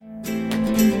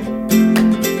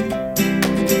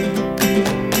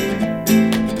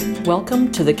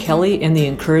Welcome to the Kelly and the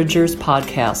Encouragers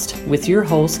podcast with your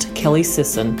host, Kelly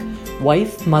Sisson,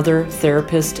 wife, mother,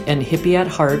 therapist, and hippie at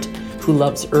heart who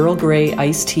loves Earl Grey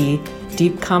iced tea,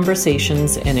 deep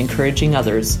conversations, and encouraging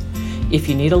others. If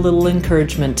you need a little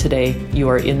encouragement today, you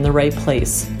are in the right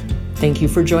place. Thank you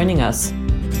for joining us.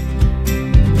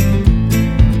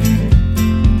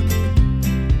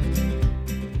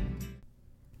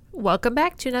 Welcome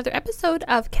back to another episode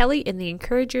of Kelly and the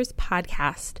Encouragers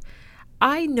podcast.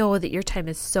 I know that your time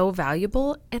is so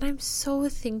valuable, and I'm so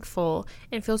thankful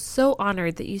and feel so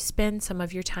honored that you spend some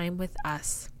of your time with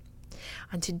us.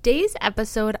 On today's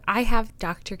episode, I have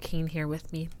Dr. Kane here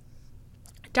with me.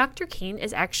 Dr. Kane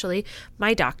is actually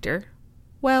my doctor.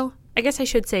 Well, I guess I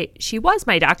should say she was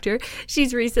my doctor.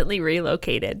 She's recently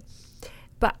relocated.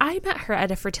 But I met her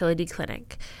at a fertility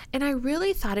clinic, and I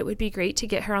really thought it would be great to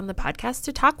get her on the podcast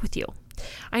to talk with you.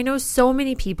 I know so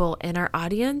many people in our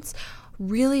audience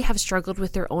really have struggled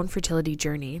with their own fertility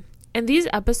journey, and these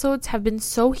episodes have been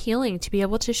so healing to be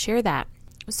able to share that.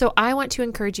 So I want to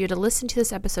encourage you to listen to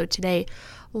this episode today,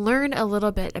 learn a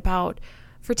little bit about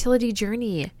fertility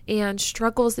journey and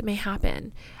struggles that may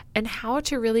happen, and how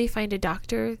to really find a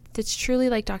doctor that's truly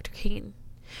like Dr. Kane.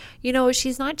 You know,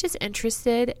 she's not just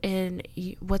interested in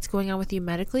what's going on with you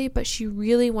medically, but she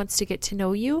really wants to get to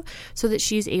know you so that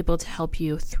she's able to help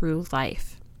you through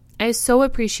life. I so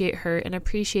appreciate her and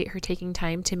appreciate her taking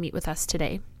time to meet with us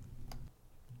today.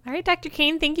 All right, Dr.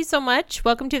 Kane, thank you so much.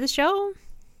 Welcome to the show.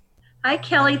 Hi,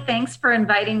 Kelly. Thanks for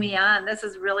inviting me on. This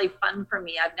is really fun for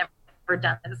me. I've never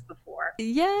done this before.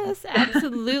 Yes,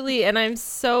 absolutely. And I'm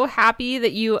so happy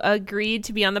that you agreed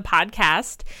to be on the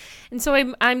podcast. And so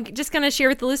I'm just going to share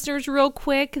with the listeners real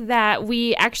quick that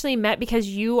we actually met because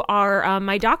you are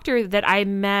my doctor that I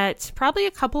met probably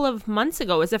a couple of months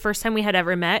ago. It was the first time we had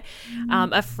ever met.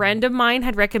 A friend of mine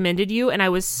had recommended you, and I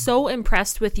was so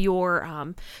impressed with your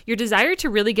desire to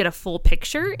really get a full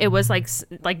picture. It was like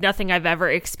nothing I've ever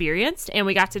experienced. And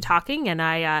we got to talking, and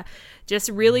I just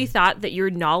really thought that your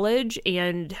knowledge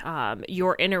and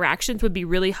your interactions would be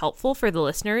really helpful for the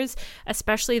listeners,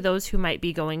 especially those who might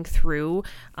be going through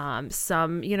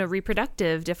some,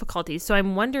 reproductive difficulties. So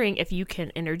I'm wondering if you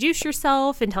can introduce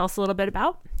yourself and tell us a little bit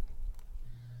about.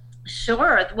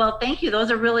 Sure. Well, thank you. Those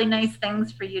are really nice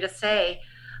things for you to say.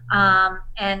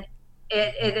 And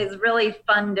it is really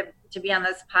fun to be on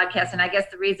this podcast. And I guess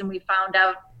the reason we found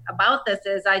out about this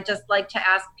is I just like to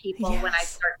ask people when I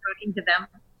start talking to them.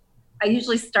 I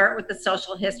usually start with the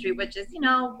social history, which is,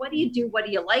 what do you do? What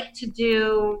do you like to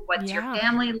do? What's your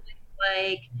family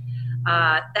like?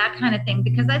 That kind of thing,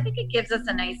 because I think it gives us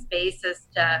a nice basis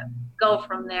to go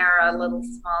from there, a little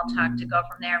small talk to go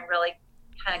from there and really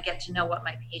kind of get to know what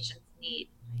my patients need.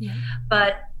 Yeah.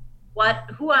 But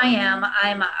who I am,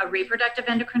 I'm a reproductive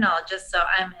endocrinologist, so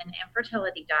I'm an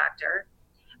infertility doctor.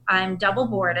 I'm double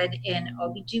boarded in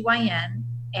OBGYN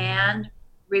and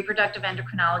reproductive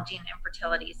endocrinology and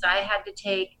infertility. So I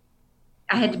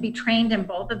had to be trained in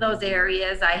both of those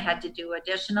areas. I had to do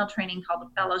additional training called a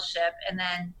fellowship, and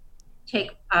then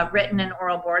take written and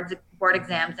oral board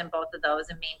exams in both of those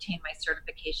and maintain my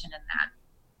certification in that.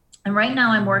 And right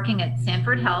now I'm working at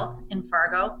Sanford Health in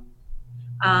Fargo.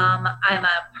 I'm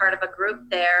a part of a group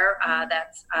there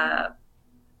that's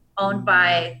owned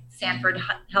by Sanford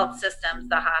Health Systems,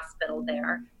 the hospital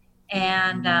there.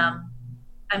 And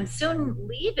I'm soon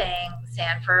leaving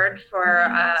Sanford for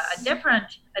a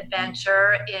different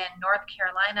adventure in North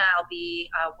Carolina. I'll be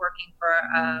working for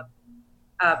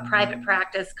a private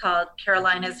practice called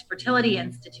Carolina's Fertility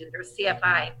Institute, or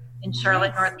CFI, in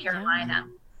Charlotte, North Carolina.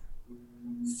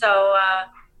 So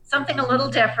something a little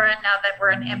different now that we're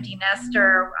an empty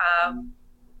nester.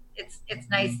 It's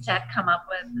nice to come up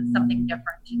with something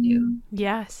different to do.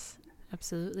 Yes.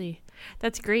 Absolutely.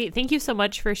 That's great. Thank you so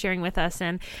much for sharing with us.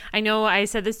 And I know I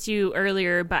said this to you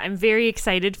earlier, but I'm very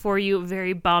excited for you,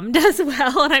 very bummed as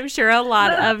well. And I'm sure a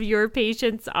lot of your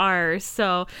patients are.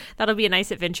 So that'll be a nice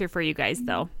adventure for you guys,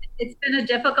 though. It's been a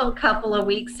difficult couple of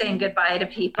weeks saying goodbye to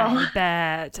people.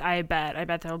 I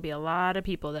bet there'll be a lot of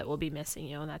people that will be missing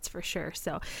you, and that's for sure.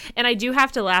 So, and I do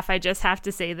have to laugh. I just have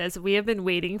to say this. We have been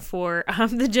waiting for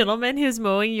the gentleman who's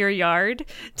mowing your yard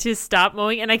to stop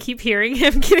mowing, and I keep hearing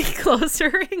him getting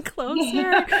closer and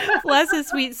closer. Bless his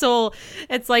sweet soul.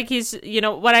 It's like he's,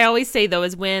 what I always say, though,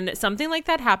 is when something like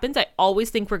that happens, I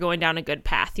always think we're going down a good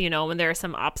path. When there are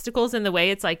some obstacles in the way,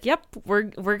 it's like, yep, we're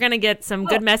going to get some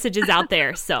good messages out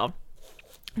there. So.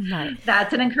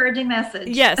 That's an encouraging message.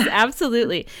 Yes,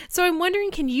 absolutely. So I'm wondering,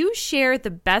 can you share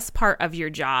the best part of your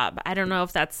job? I don't know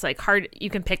if that's like hard. You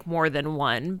can pick more than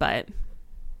one, but.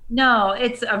 No,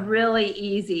 it's a really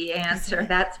easy answer.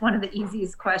 That's one of the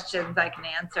easiest questions I can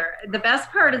answer. The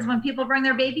best part is when people bring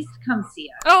their babies to come see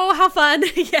us. Oh, how fun.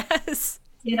 Yes.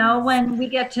 You know, when we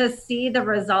get to see the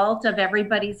result of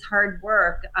everybody's hard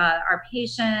work, our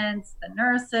patients, the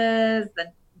nurses,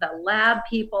 the lab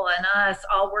people, and us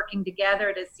all working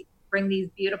together to bring these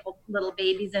beautiful little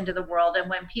babies into the world. And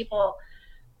when people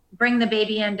bring the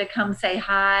baby in to come say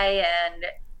hi, and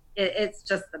it's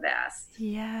just the best.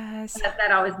 Yes.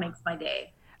 That always makes my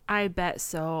day. I bet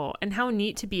so. And how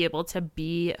neat to be able to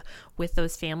be with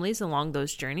those families along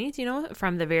those journeys, you know,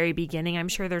 from the very beginning. I'm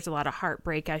sure there's a lot of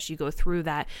heartbreak as you go through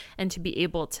that, and to be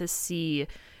able to see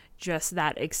just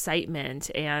that excitement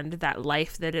and that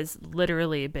life that has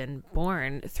literally been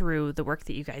born through the work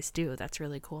that you guys do. That's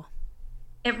really cool.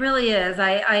 It really is.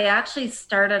 I actually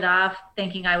started off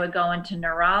thinking I would go into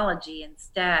neurology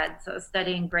instead. So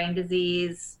studying brain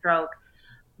disease, stroke,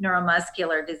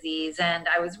 neuromuscular disease. And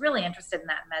I was really interested in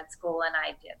that med school. And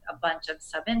I did a bunch of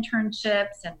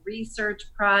sub-internships and research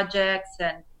projects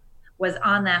and was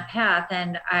on that path.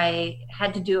 And I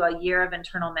had to do a year of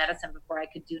internal medicine before I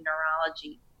could do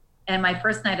neurology. And my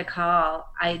first night of call,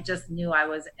 I just knew I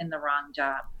was in the wrong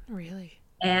job. Really?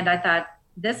 And I thought,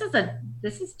 this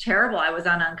is terrible. I was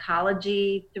on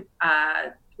oncology.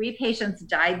 3 patients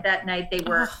died that night. They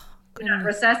were could not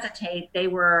resuscitate. They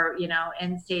were,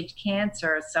 end stage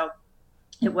cancer. So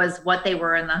it was what they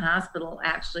were in the hospital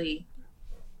actually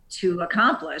to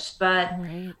accomplish. But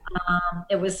right.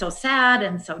 It was so sad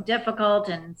and so difficult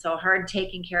and so hard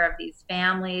taking care of these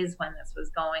families when this was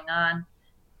going on.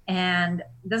 And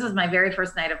this was my very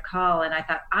first night of call. And I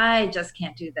thought, I just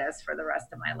can't do this for the rest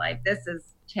of my life. This is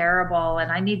terrible.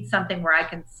 And I need something where I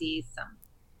can see some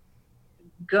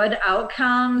good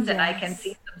outcomes. Yes. And I can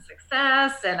see some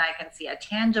success and I can see a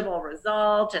tangible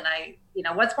result. And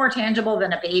what's more tangible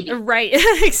than a baby? Right.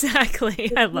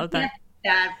 Exactly. I love that.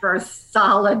 That for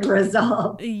solid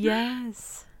results.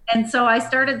 Yes. And so I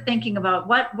started thinking about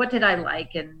what did I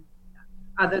like in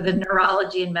other than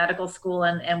neurology and medical school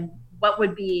and what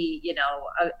would be,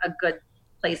 a good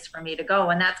place for me to go.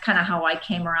 And that's kind of how I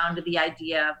came around to the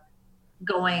idea of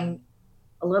going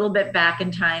a little bit back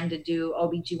in time to do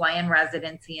OBGYN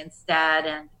residency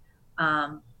instead.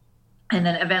 And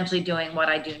then eventually doing what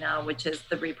I do now, which is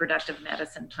the reproductive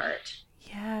medicine part.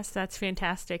 Yes, that's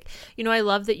fantastic. I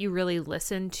love that you really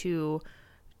listened to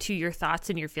your thoughts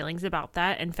and your feelings about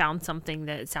that and found something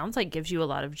that it sounds like gives you a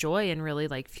lot of joy and really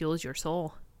fuels your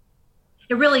soul.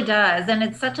 It really does. And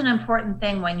it's such an important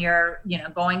thing when you're,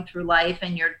 going through life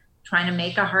and you're trying to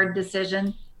make a hard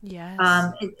decision. Yes.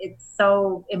 It's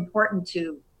so important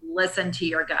to listen to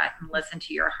your gut and listen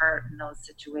to your heart in those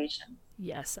situations.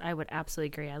 Yes, I would absolutely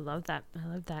agree. I love that.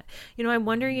 I'm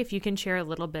wondering if you can share a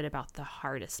little bit about the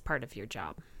hardest part of your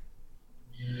job.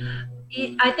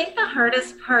 I think the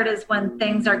hardest part is when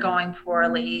things are going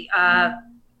poorly.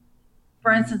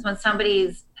 For instance, when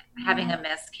somebody's having a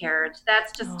miscarriage,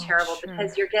 that's just terrible. Sure.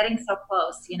 Because you're getting so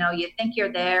close. You think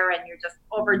you're there and you're just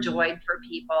overjoyed for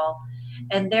people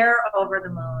and they're over the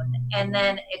moon, and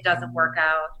then it doesn't work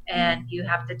out and you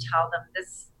have to tell them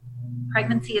this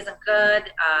pregnancy isn't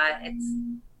good. It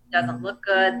doesn't look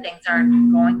good. Things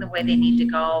aren't going the way they need to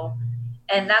go.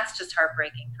 And that's just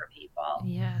heartbreaking for people.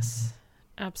 Yes,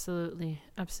 absolutely.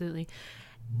 Absolutely.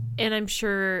 And I'm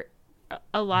sure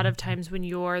a lot of times when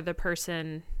you're the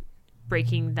person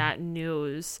breaking that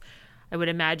news, I would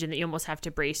imagine that you almost have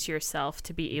to brace yourself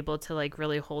to be able to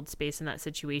really hold space in that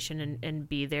situation and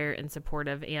be there and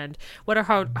supportive. And what a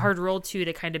hard role too,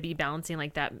 to kind of be balancing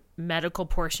that medical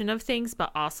portion of things,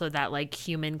 but also that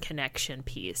human connection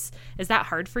piece. Is that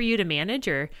hard for you to manage,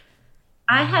 or?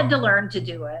 I had to learn to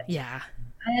do it. Yeah.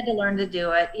 I had to learn to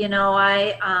do it.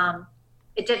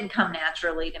 It didn't come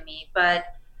naturally to me, but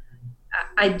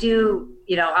I do,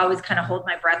 I always kind of hold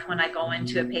my breath when I go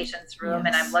into a patient's room.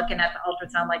 Yes. And I'm looking at the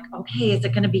ultrasound okay, is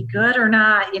it going to be good or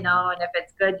not? And if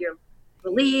it's good, you're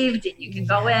relieved and you can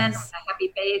go in with a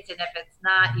happy face. And if it's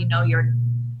not, you're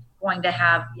going to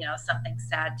have, something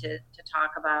sad to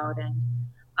talk about. And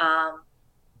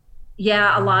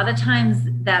a lot of times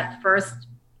that first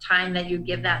time that you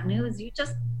give that news, you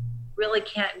just really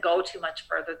can't go too much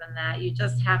further than that. You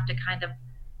just have to kind of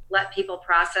let people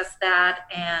process that.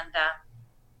 And,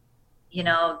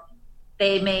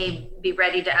 they may be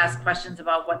ready to ask questions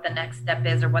about what the next step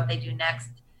is or what they do next,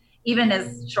 even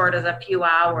as short as a few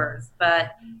hours.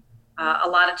 But a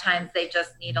lot of times they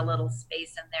just need a little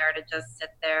space in there to just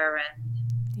sit there and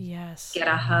get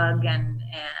a hug and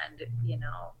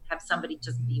have somebody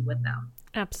just be with them.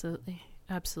 Absolutely.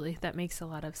 Absolutely. That makes a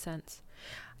lot of sense.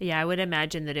 Yeah, I would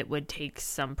imagine that it would take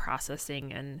some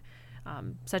processing and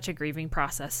such a grieving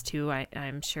process too.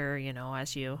 I'm sure,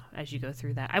 as you go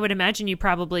through that, I would imagine you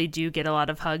probably do get a lot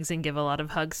of hugs and give a lot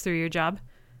of hugs through your job.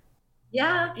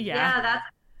 Yeah, that's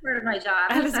part of my job.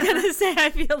 I was going to say, I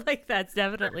feel like that's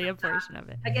definitely a portion of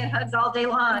it. I get hugs all day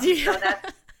long. Yeah.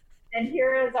 So and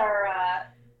here is our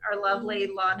lovely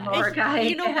lawnmower guy.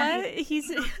 You know what? He's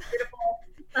beautiful.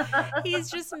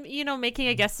 He's just, making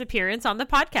a guest appearance on the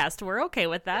podcast. We're okay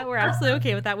with that. We're absolutely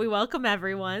okay with that. We welcome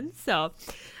everyone. So,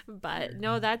 but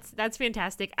no, that's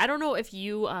fantastic. I don't know if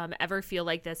you ever feel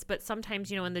like this, but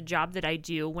sometimes, in the job that I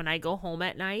do, when I go home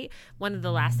at night, one of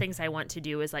the last things I want to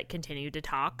do is like continue to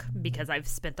talk because I've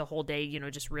spent the whole day,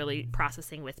 just really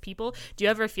processing with people. Do you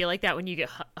ever feel like that when you get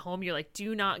home? You're like,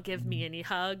 do not give me any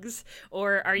hugs,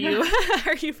 or are you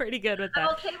are you pretty good with that?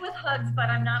 I'm okay with hugs, but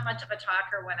I'm not much of a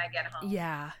talker when I get home.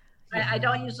 Yeah. I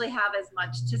don't usually have as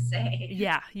much to say.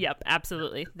 Yeah. Yep.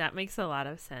 Absolutely. That makes a lot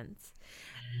of sense.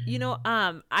 I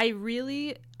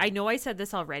know I said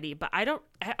this already, but I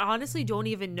honestly don't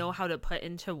even know how to put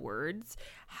into words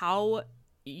how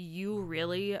you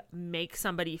really make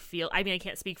somebody feel. I mean, I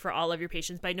can't speak for all of your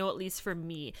patients, but I know at least for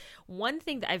me, one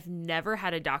thing that I've never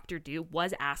had a doctor do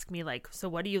was ask me like, so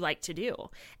what do you like to do?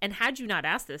 And had you not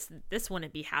asked this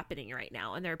wouldn't be happening right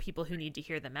now. And there are people who need to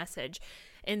hear the message.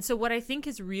 And so what I think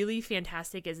is really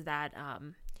fantastic is that,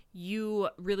 you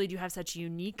really do have such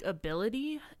unique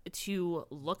ability to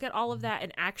look at all of that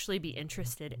and actually be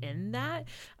interested in that.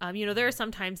 There are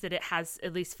some times that it has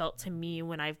at least felt to me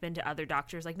when I've been to other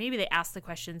doctors, like maybe they ask the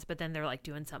questions, but then they're like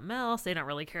doing something else. They don't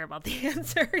really care about the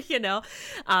answer,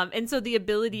 And so the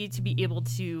ability to be able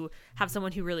to have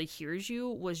someone who really hears you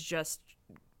was just,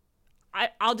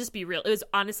 I'll just be real. It was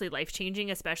honestly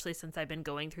life-changing, especially since I've been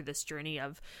going through this journey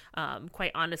of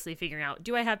quite honestly figuring out,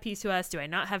 do I have PCOS? Do I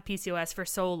not have PCOS for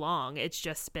so long? It's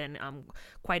just been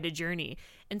quite a journey.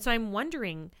 And so I'm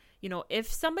wondering,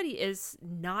 if somebody is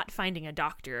not finding a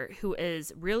doctor who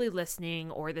is really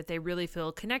listening or that they really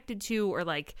feel connected to, or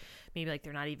like maybe like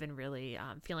they're not even really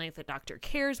feeling like the doctor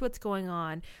cares what's going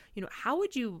on, how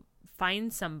would you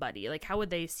find somebody? Like how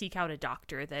would they seek out a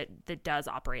doctor that does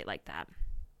operate like that?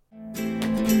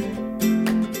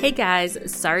 Hey guys,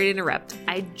 sorry to interrupt.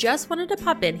 I just wanted to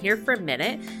pop in here for a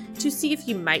minute to see if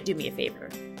you might do me a favor.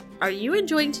 Are you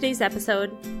enjoying today's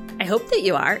episode? I hope that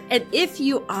you are. And if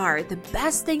you are, the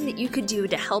best thing that you could do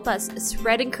to help us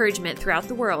spread encouragement throughout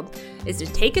the world is to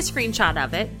take a screenshot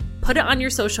of it, put it on your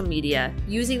social media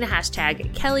using the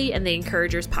hashtag Kelly and the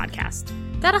Encouragers podcast.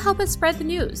 That'll help us spread the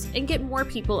news and get more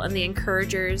people in the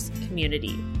Encouragers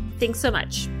community. Thanks so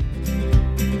much.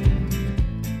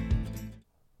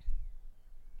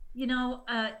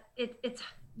 It's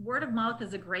word of mouth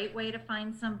is a great way to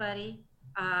find somebody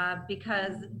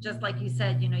because just like you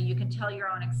said, you can tell your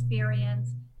own experience.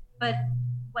 But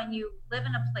when you live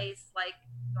in a place like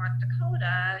North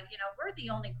Dakota, we're the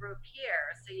only group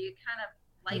here. So you kind of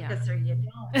like us or you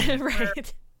don't.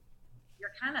 Right.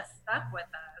 You're kind of stuck with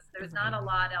us. There's not a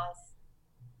lot else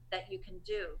that you can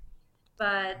do.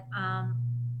 But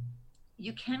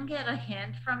you can get a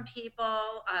hint from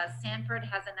people. Sanford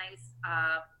has a nice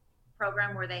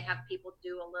program where they have people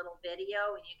do a little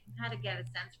video and you can kind of get a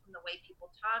sense from the way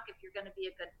people talk if you're going to be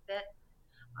a good fit.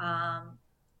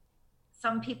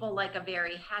 Some people like a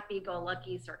very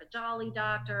happy-go-lucky sort of jolly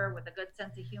doctor with a good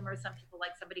sense of humor. Some people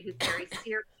like somebody who's very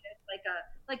serious,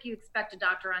 like you expect a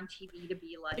doctor on TV to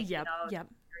be like. Yep.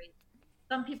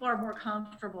 Some people are more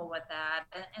comfortable with that,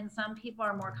 and some people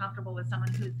are more comfortable with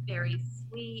someone who's very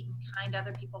sweet and kind.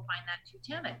 Other people find that too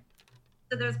timid.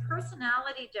 So there's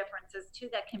personality differences too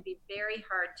that can be very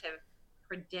hard to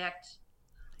predict.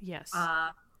 Yes.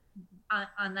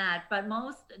 On that, but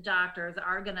most doctors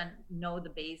are going to know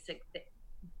their basic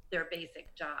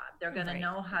job. They're going to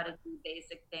know how to do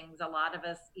basic things. A lot of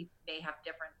us may have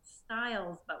different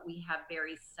styles, but we have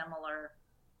very similar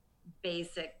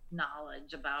basic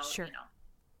knowledge about,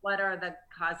 what are the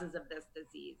causes of this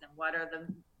disease and what are the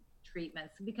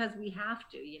treatments, because we have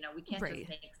to, we can't just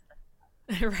make stuff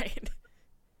up. Right.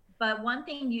 But one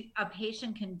thing a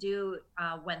patient can do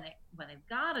when they've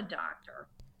got a doctor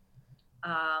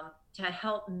to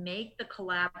help make the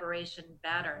collaboration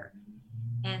better,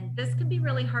 and this can be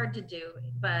really hard to do,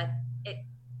 but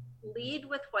lead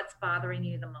with what's bothering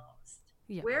you the most.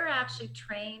 Yeah. We're actually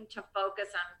trained to focus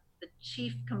on the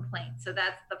chief complaint. So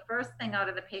that's the first thing out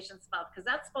of the patient's mouth, because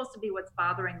that's supposed to be what's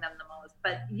bothering them the most.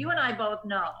 But you and I both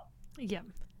know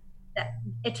that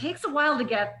it takes a while to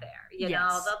get there. You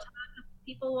know,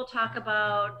 people will talk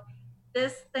about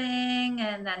this thing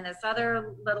and then this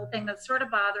other little thing that's sort of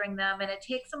bothering them. And it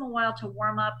takes them a while to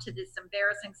warm up to this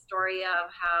embarrassing story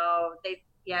of how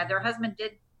their husband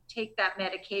did take that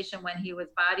medication when he was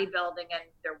bodybuilding and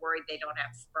they're worried they don't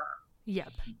have sperm.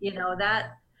 Yep.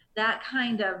 That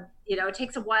kind of, it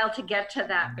takes a while to get to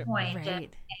that point. Right.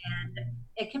 And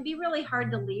it can be really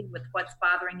hard to lead with what's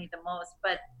bothering you the most.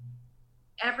 But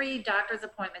every doctor's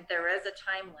appointment, there is a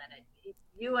time limit.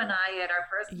 You and I, at our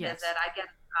first visit, I get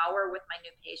an hour with my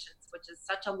new patients, which is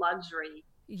such a luxury.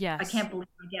 Yes. I can't believe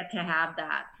we get to have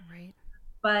that. Right.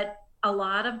 But a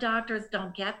lot of doctors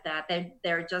don't get that.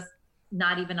 They're just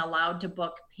not even allowed to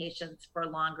book patients for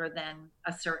longer than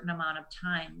a certain amount of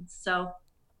time. So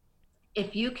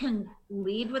if you can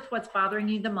lead with what's bothering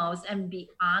you the most and be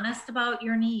honest about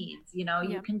your needs,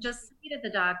 you can just say to the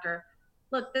doctor,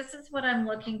 look, this is what I'm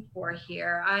looking for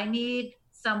here. I need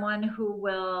someone who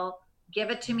will give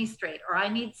it to me straight, or I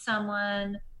need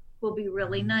someone who will be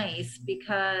really nice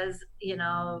because,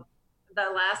 the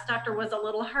last doctor was a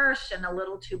little harsh and a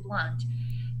little too blunt.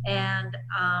 And,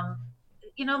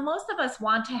 most of us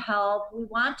want to help. We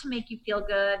want to make you feel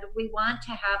good. We want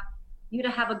to have you to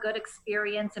have a good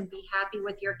experience and be happy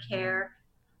with your care.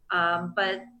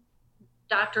 But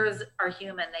doctors are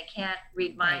human. They can't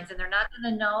read minds, and they're not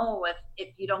going to know if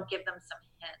you don't give them some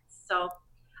hints. So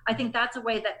I think that's a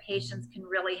way that patients can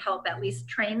really help at least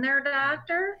train their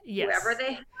doctor, whoever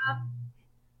they have,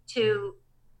 to,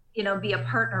 be a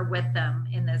partner with them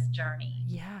in this journey.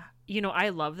 Yeah. I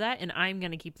love that. And I'm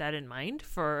going to keep that in mind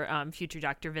for future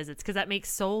doctor visits, because that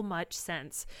makes so much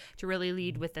sense to really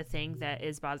lead with the thing that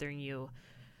is bothering you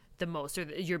the most, or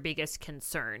your biggest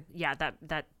concern. Yeah,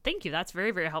 that thank you. That's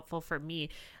very, very helpful for me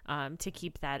to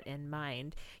keep that in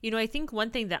mind. I think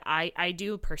one thing that I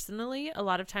do personally a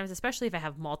lot of times, especially if I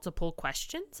have multiple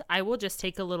questions, I will just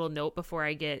take a little note before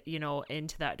I get,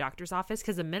 into that doctor's office,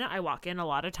 because the minute I walk in, a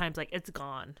lot of times, like, it's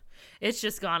gone. It's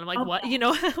just gone. I'm like, what,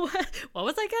 what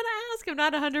was I going to ask? I'm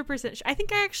not 100% sure. I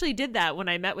think I actually did that when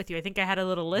I met with you. I think I had a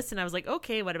little list and I was like,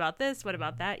 okay, what about this? What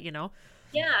about that?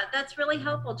 Yeah, that's really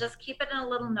helpful. Just keep it in a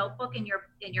little notebook in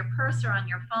your purse or on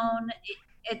your phone.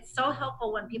 It's so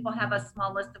helpful when people have a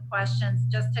small list of questions,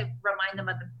 just to remind them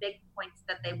of the big points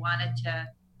that they wanted to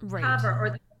cover, or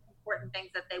the important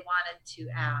things that they wanted to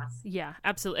ask. Yeah,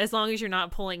 absolutely. As long as you're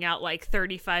not pulling out like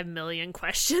 35 million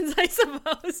questions, I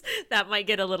suppose that might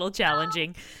get a little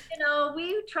challenging.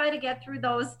 We try to get through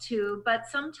those too, but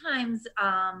sometimes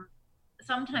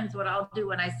what I'll do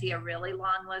when I see a really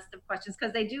long list of questions,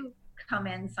 because they do come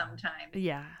in sometimes,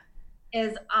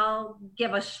 is I'll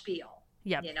give a spiel.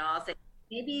 I'll say,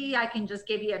 maybe I can just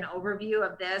give you an overview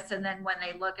of this, and then when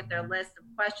they look at their list of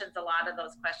questions, a lot of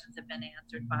those questions have been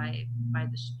answered by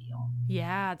the spiel.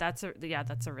 That's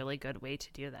a really good way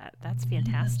to do that. That's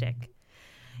fantastic.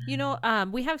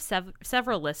 We have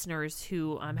several listeners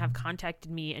who have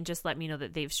contacted me and just let me know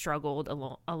that they've struggled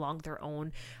along their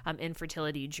own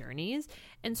infertility journeys.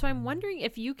 And so I'm wondering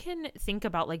if you can think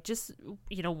about, like, just,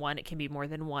 one, it can be more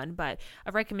than one, but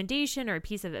a recommendation or a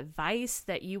piece of advice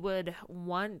that you would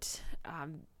want,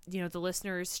 the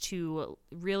listeners to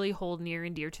really hold near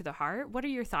and dear to the heart. What are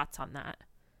your thoughts on that?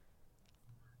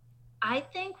 I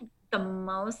think the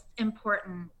most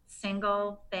important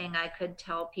single thing I could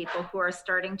tell people who are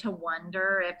starting to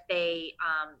wonder if they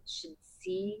should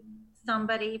see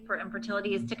somebody for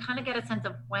infertility is to kind of get a sense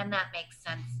of when that makes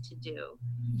sense to do.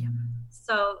 Yep.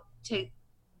 So to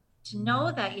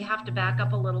know that, you have to back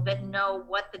up a little bit and know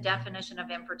what the definition of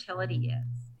infertility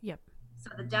is. Yep. So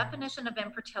the definition of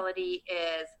infertility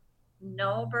is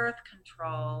no birth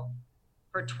control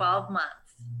for 12 months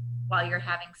while you're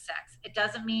having sex. It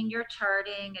doesn't mean you're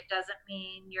charting. It doesn't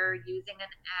mean you're using an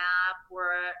app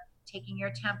or taking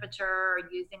your temperature or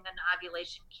using an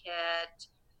ovulation kit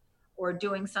or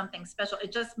doing something special.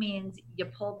 It just means you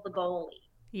pulled the goalie.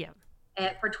 Yeah.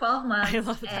 For 12 months. I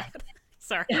love that.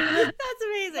 Sorry. That's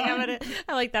amazing.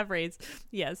 I like that phrase.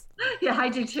 Yes. Yeah, I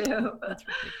do too. That's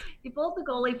perfect. You pulled the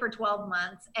goalie for 12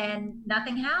 months and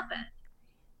nothing happened.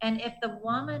 And if the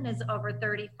woman is over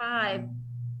 35,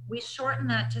 we shorten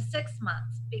that to 6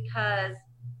 months because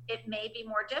it may be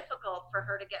more difficult for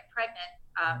her to get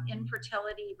pregnant.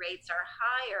 Infertility rates are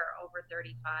higher over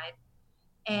 35,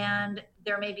 and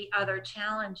there may be other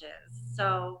challenges.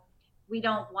 So we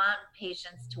don't want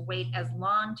patients to wait as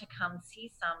long to come see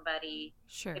somebody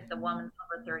if the woman's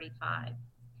over 35.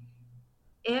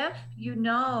 If you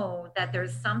know that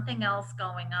there's something else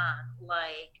going on,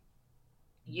 like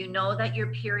that your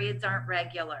periods aren't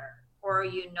regular, or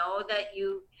that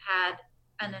you had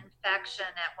an infection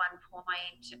at one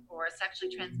point or a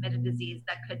sexually transmitted disease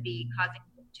that could be causing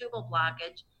tubal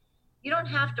blockage, you don't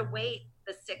have to wait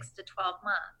the 6 to 12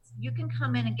 months. You can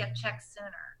come in and get checked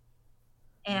sooner.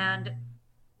 And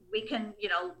we can,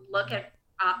 look at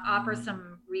offer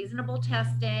some reasonable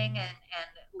testing and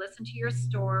listen to your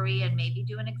story and maybe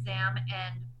do an exam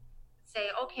and say,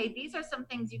 okay, these are some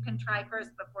things you can try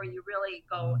first before you really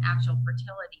go actual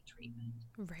fertility treatment.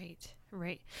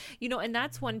 Right. And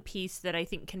that's one piece that I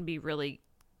think can be really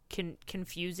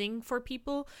confusing for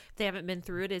people if they haven't been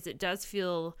through it. Is it does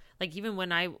feel like, even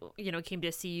when I came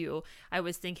to see you, I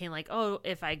was thinking like, oh,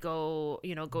 if I go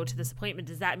to this appointment,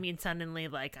 does that mean suddenly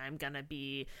like I'm gonna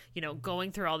be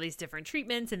going through all these different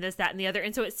treatments and this, that, and the other?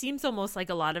 And so it seems almost like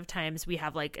a lot of times we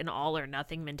have like an all or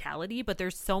nothing mentality, but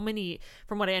there's so many,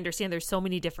 from what I understand, there's so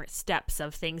many different steps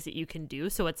of things that you can do,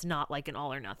 so it's not like an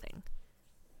all or nothing.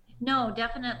 No,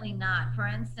 definitely not. For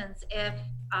instance, if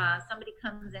somebody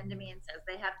comes into me and says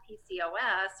they have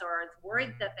PCOS or is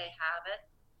worried that they have it,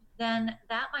 then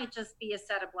that might just be a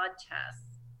set of blood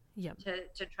tests. Yep.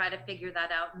 To try to figure that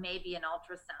out, maybe an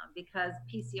ultrasound, because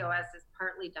PCOS is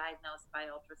partly diagnosed by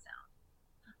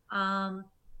ultrasound.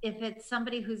 If it's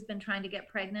somebody who's been trying to get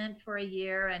pregnant for a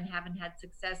year and haven't had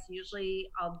success,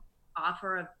 usually I'll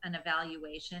offer an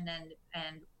evaluation,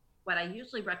 and what I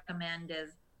usually recommend is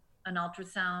an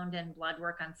ultrasound and blood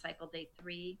work on cycle day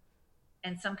 3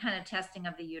 and some kind of testing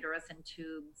of the uterus and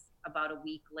tubes about a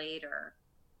week later,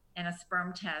 and a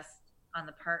sperm test on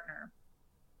the partner.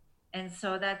 And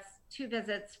so that's 2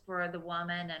 visits for the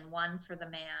woman and 1 for the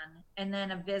man, and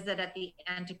then a visit at the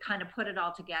end to kind of put it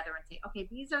all together and say, okay,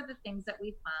 these are the things that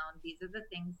we found, these are the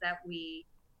things that we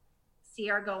see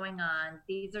are going on,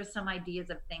 these are some ideas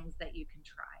of things that you can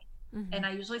try. Mm-hmm. And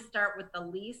I usually start with the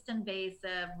least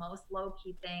invasive, most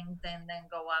low-key things, and then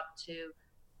go up to,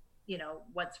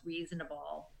 what's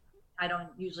reasonable. I don't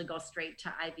usually go straight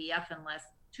to IVF unless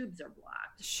tubes are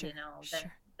blocked. Sure,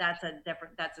 sure. That's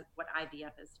what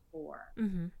IVF is for.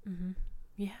 Mm-hmm, mm-hmm.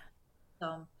 Yeah.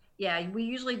 So, yeah,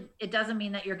 it doesn't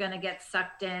mean that you're going to get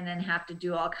sucked in and have to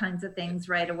do all kinds of things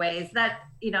right away. Is that,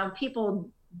 people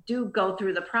do go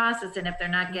through the process, and if they're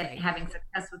not having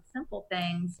success with simple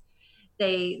things,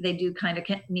 they do kind of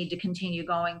need to continue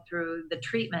going through the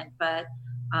treatment, but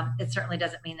it certainly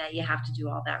doesn't mean that you have to do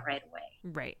all that right away.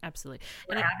 Right. Absolutely.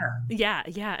 Yeah.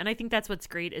 And I think that's what's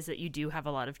great, is that you do have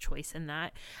a lot of choice in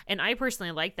that. And I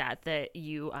personally like that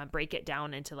you break it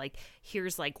down into like,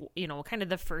 here's like, kind of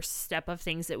the first step of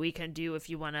things that we can do. If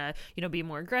you want to, be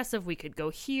more aggressive, we could go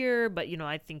here, but,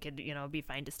 I think it'd, be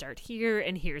fine to start here.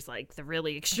 And here's like the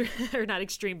really extreme, or not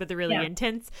extreme, but the really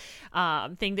intense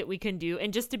thing that we can do.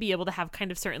 And just to be able to have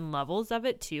kind of certain levels of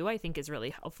it too, I think is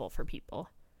really helpful for people.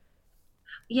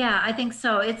 Yeah, I think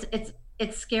so.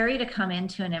 It's scary to come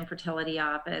into an infertility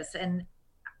office, and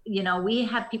we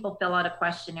have people fill out a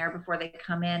questionnaire before they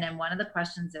come in, and one of the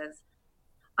questions is,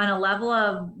 on a level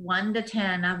of 1 to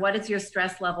 10, what is your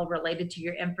stress level related to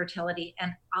your infertility?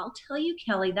 And I'll tell you,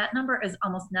 Kelly, that number is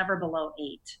almost never below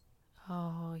 8.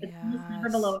 Oh, yeah. It's almost never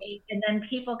below 8. And then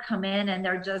people come in and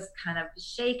they're just kind of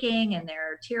shaking, and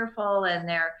they're tearful, and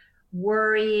they're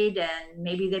worried, and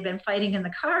maybe they've been fighting in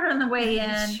the car on the way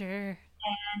in. Sure.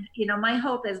 And, my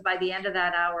hope is by the end of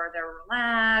that hour, they're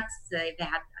relaxed, they've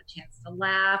had a chance to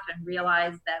laugh and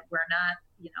realize that we're not,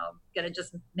 going to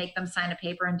just make them sign a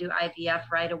paper and do IVF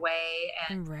right away.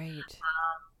 And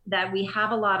that we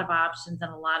have a lot of options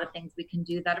and a lot of things we can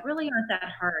do that really aren't that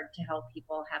hard to help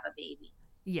people have a baby.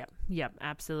 Yep.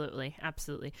 Absolutely.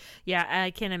 Yeah,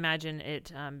 I can imagine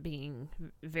it being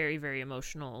very, very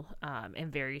emotional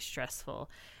and very stressful.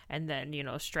 And then,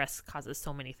 stress causes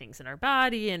so many things in our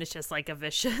body, and it's just like a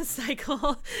vicious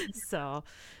cycle. So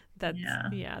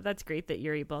that's great that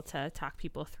you're able to talk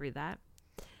people through that.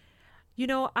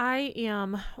 I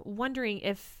am wondering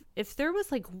if there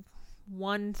was like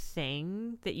one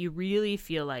thing that you really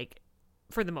feel like,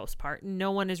 for the most part,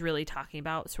 no one is really talking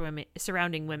about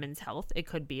surrounding women's health. It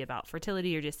could be about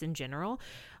fertility or just in general.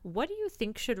 What do you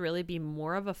think should really be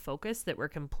more of a focus that we're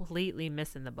completely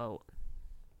missing the boat?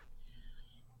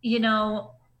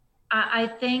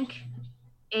 I think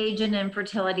age and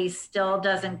infertility still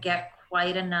doesn't get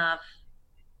quite enough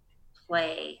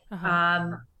play.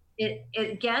 Uh-huh.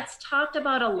 It gets talked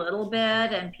about a little bit,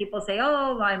 and people say,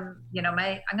 "Oh, I'm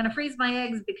going to freeze my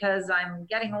eggs because I'm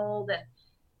getting old,"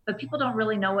 but people don't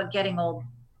really know what getting old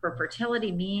for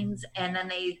fertility means. And then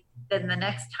the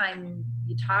next time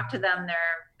you talk to them,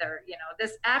 they're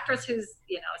this actress who's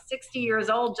 60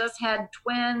 years old just had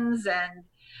twins, and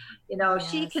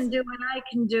she can do it, I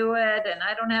can do it, and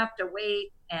I don't have to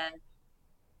wait. And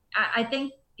I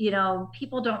think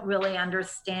people don't really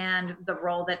understand the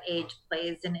role that age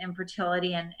plays in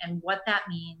infertility, and what that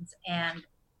means,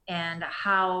 and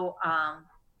how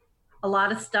a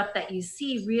lot of stuff that you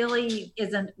see really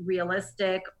isn't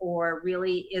realistic or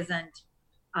really isn't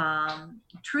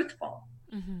truthful.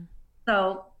 Mm-hmm.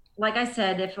 So like I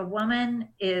said, if a woman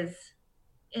is,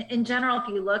 in general, if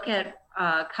you look at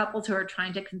couples who are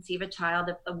trying to conceive a child,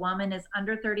 if the woman is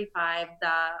under 35,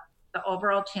 the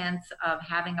overall chance of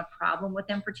having a problem with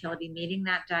infertility, meeting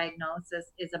that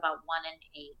diagnosis, is about 1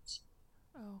 in 8.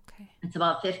 Oh, okay. It's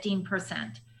about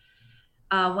 15%.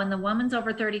 When the woman's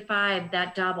over 35,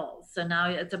 that doubles. So now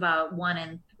it's about 1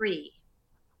 in 3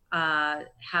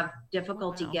 have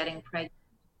difficulty getting pregnant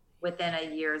within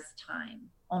a year's time.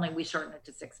 Only we shorten it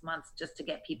to 6 months just to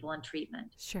get people in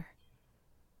treatment. Sure.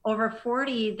 Over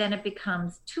 40, then it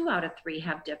becomes 2 out of 3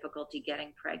 have difficulty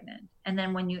getting pregnant. And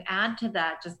then when you add to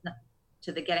that, just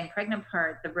to the getting pregnant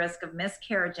part, the risk of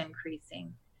miscarriage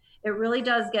increasing, it really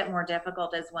does get more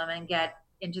difficult as women get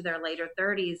into their later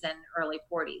 30s and early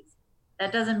 40s.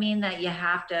 That doesn't mean that you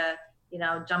have to,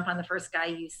 jump on the first guy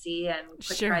you see and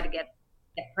try to get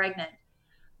pregnant.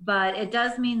 But it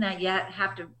does mean that you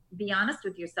have to be honest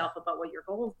with yourself about what your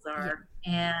goals are.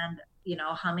 Yeah. And,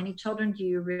 how many children do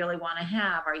you really want to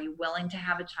have? Are you willing to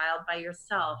have a child by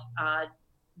yourself?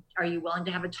 Are you willing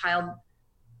to have a child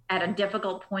at a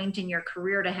difficult point in your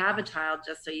career to have a child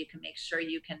just so you can make sure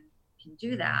you can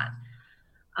do that?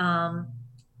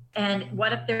 And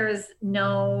what if there's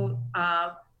no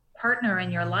partner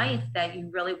in your life that you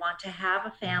really want to have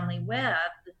a family with?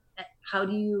 How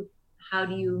do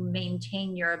you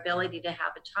maintain your ability to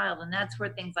have a child? And that's where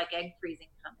things like egg freezing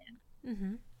come in.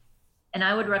 Mm-hmm. And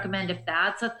I would recommend, if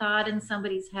that's a thought in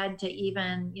somebody's head, to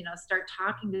even, start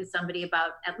talking to somebody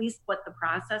about at least what the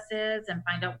process is and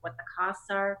find out what the costs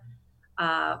are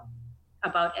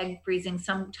about egg freezing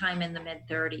sometime in the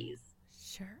mid-30s.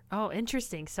 Sure. Oh,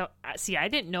 interesting. So, see, I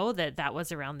didn't know that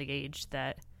was around the age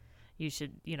that you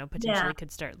should, potentially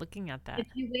could start looking at that. If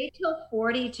you wait till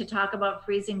 40 to talk about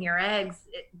freezing your eggs,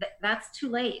 that's too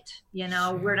late.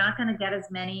 Sure. We're not going to get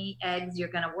as many eggs. You're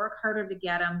going to work harder to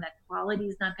get them. That quality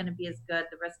is not going to be as good.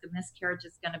 The risk of miscarriage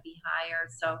is going to be higher.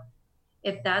 So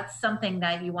if that's something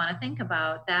that you want to think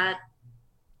about, that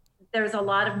there's a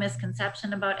lot of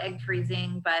misconception about egg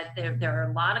freezing, but there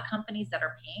are a lot of companies that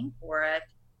are paying for it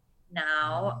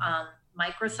now.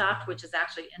 Microsoft, which is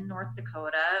actually in North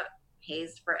Dakota,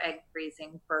 pays for egg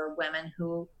freezing for women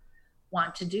who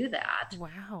want to do that.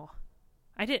 Wow.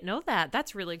 I didn't know that.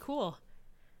 That's really cool.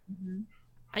 Mm-hmm.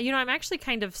 I'm actually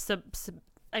kind of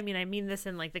I mean this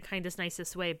in like the kindest,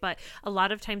 nicest way, but a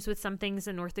lot of times with some things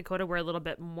in North Dakota, we're a little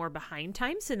bit more behind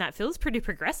times, and that feels pretty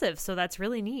progressive. So that's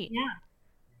really neat. Yeah.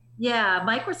 Yeah.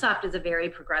 Microsoft is a very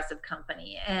progressive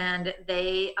company, and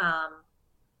they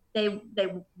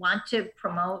want to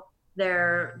promote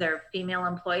their female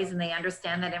employees, and they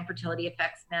understand that infertility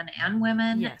affects men and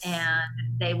women. Yes.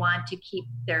 And they want to keep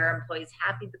their employees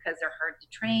happy because they're hard to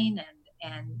train,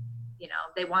 and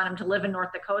they want them to live in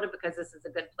North Dakota because this is a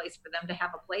good place for them to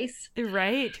have a place.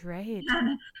 Right.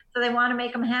 And so they want to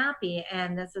make them happy,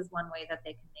 and this is one way that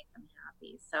they can make them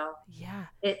happy. So yeah,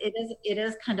 it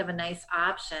is kind of a nice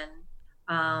option.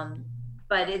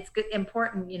 But it's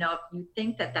important, if you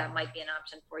think that might be an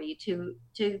option for you, to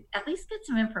at least get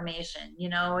some information.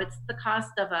 It's the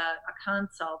cost of a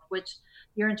consult, which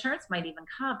your insurance might even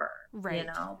cover. Right.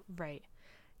 Right.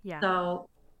 Yeah. So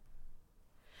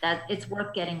that it's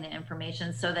worth getting the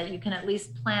information so that you can at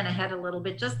least plan ahead a little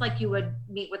bit, just like you would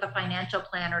meet with a financial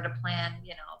planner to plan,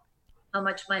 how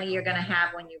much money you're going to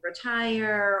have when you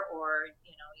retire, or,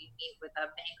 you meet with a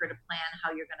banker to plan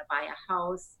how you're going to buy a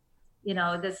house.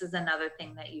 This is another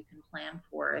thing that you can plan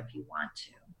for if you want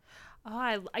to. Oh,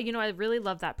 I really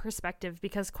love that perspective,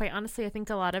 because quite honestly, I think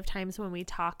a lot of times when we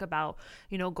talk about,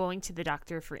 going to the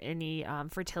doctor for any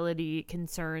fertility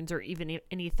concerns or even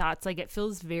any thoughts, like it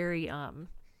feels very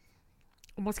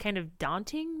almost kind of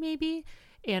daunting maybe,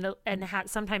 and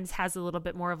sometimes has a little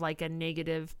bit more of like a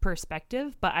negative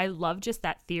perspective. But I love just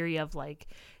that theory of like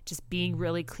just being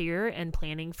really clear and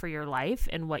planning for your life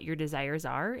and what your desires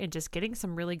are, and just getting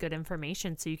some really good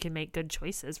information so you can make good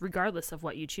choices regardless of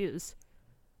what you choose.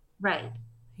 Right.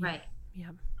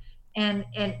 Yeah. And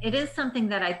it is something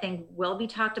that I think will be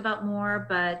talked about more,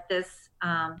 but this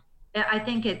I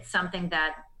think it's something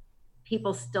that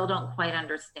people still don't quite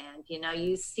understand.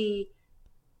 You see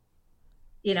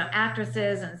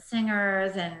actresses and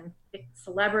singers and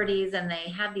celebrities, and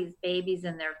they have these babies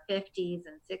in their 50s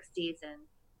and 60s,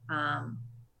 and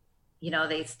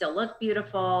they still look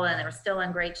beautiful, and they're still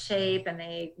in great shape, and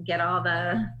they get all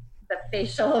the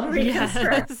facial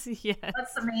reconstruction. Yes.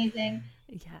 That's amazing.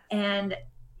 Yes. And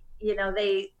you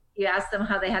ask them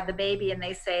how they had the baby, and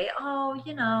they say, oh,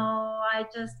 I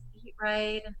just eat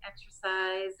right and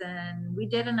exercise, and we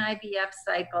did an IVF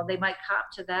cycle. They might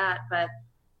cop to that, but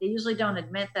they usually don't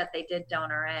admit that they did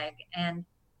donor egg. And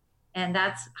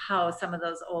that's how some of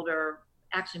those older,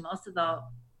 actually most of the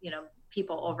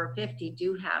people over 50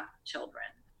 do have children.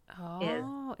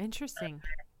 Oh, interesting.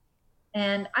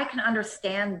 And I can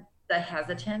understand the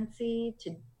hesitancy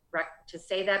to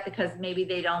say that, because maybe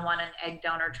they don't want an egg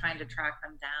donor trying to track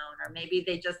them down, or maybe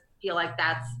they just feel like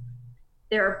that's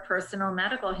their personal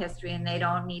medical history and they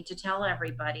don't need to tell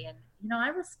everybody. And, I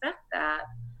respect that,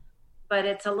 but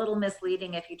it's a little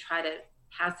misleading if you try to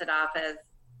pass it off as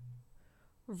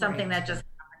something that just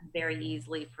happened very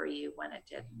easily for you when it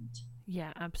didn't.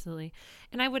 Yeah, absolutely.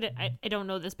 And I don't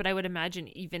know this, but I would imagine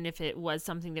even if it was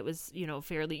something that was,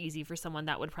 fairly easy for someone,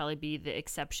 that would probably be the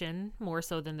exception more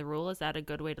so than the rule. Is that a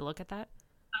good way to look at that?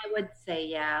 I would say,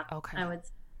 yeah. Okay.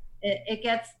 It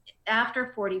gets,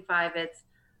 after 45, it's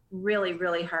really,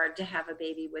 really hard to have a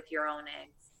baby with your own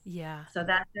eggs. Yeah. So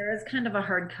that there is kind of a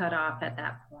hard cutoff at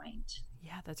that point.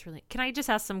 Yeah, that's really... Can I just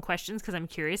ask some questions? Because I'm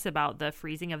curious about the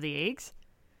freezing of the eggs.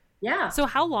 Yeah. So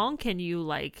how long can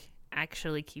you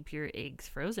actually keep your eggs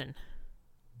frozen?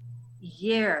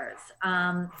 Years.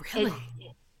 Really?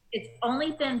 It's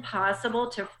only been possible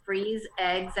to freeze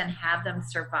eggs and have them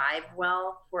survive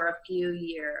well for a few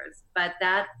years, but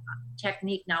that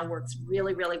technique now works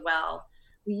really, really well.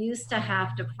 We used to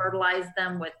have to fertilize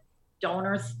them with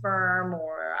donor sperm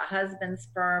or a husband's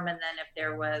sperm, and then if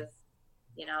there was,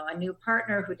 a new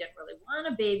partner who didn't really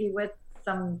want a baby with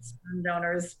some sperm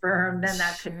donor's sperm, then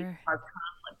that could be hard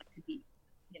conflict. That could be,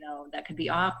 that could be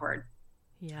awkward.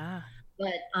 Yeah.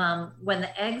 But when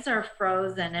the eggs are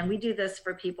frozen, and we do this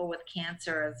for people with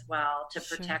cancer as well to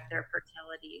protect their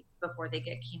fertility before they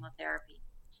get chemotherapy.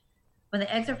 When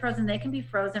the eggs are frozen, they can be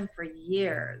frozen for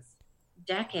years,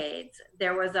 decades.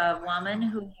 There was a woman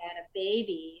who had a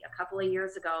baby a couple of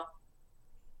years ago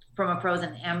from a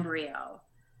frozen embryo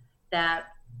that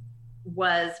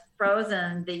was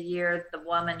frozen the year the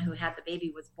woman who had the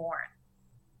baby was born.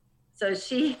 So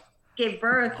she gave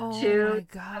birth to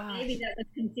a baby that was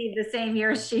conceived the same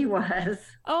year she was.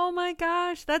 Oh my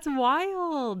gosh, that's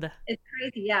wild. It's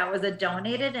crazy. Yeah, it was a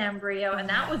donated embryo, and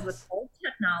that was with old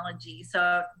technology.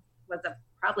 So it was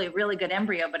probably a really good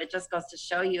embryo, but it just goes to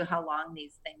show you how long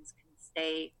these things can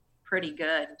stay pretty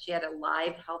good. She had a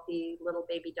live, healthy little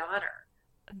baby daughter.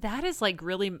 That is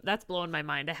that's blowing my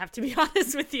mind. I have to be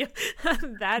honest with you.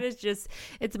 That is just,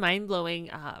 it's mind blowing.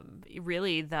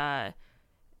 Really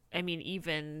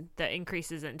even the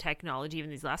increases in technology even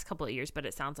these last couple of years, but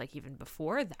it sounds like even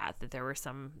before that there were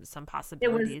some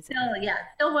possibilities. It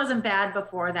still wasn't bad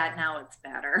before that. Now it's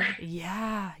better.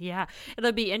 Yeah.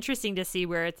 It'll be interesting to see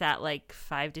where it's at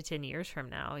 5 to 10 years from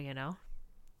now,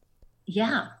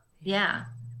 Yeah.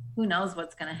 Who knows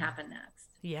what's going to happen next?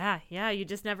 Yeah. You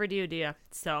just never do you?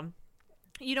 So,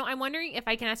 I'm wondering if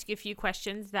I can ask you a few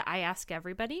questions that I ask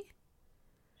everybody.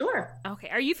 Sure. Okay.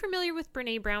 Are you familiar with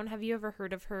Brene Brown? Have you ever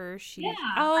heard of her? Yeah,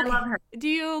 I love her. Do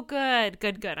you? Good.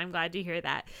 I'm glad to hear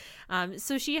that.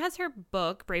 So she has her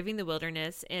book, Braving the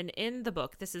Wilderness. And in the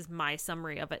book, this is my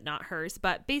summary of it, not hers.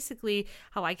 But basically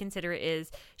how I consider it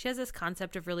is she has this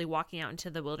concept of really walking out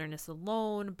into the wilderness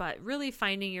alone, but really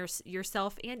finding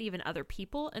yourself and even other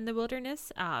people in the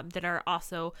wilderness that are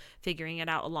also figuring it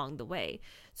out along the way.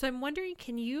 So I'm wondering,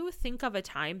 can you think of a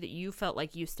time that you felt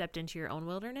like you stepped into your own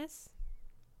wilderness?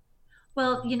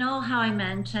 Well, you know how I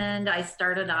mentioned I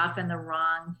started off in the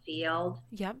wrong field?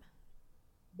 Yep.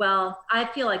 Well, I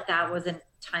feel like that was a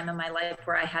time in my life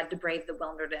where I had to brave the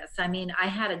wilderness. I mean, I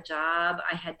had a job.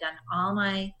 I had done all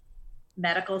my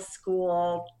medical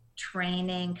school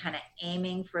training, kind of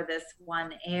aiming for this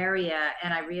one area.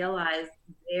 And I realized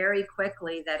very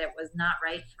quickly that it was not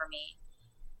right for me.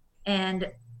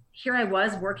 And here I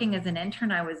was working as an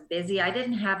intern. I was busy. I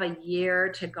didn't have a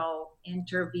year to go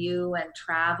interview and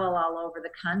travel all over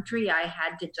the country. I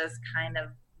had to just kind of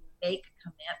make a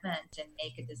commitment and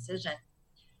make a decision.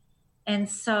 And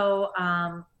so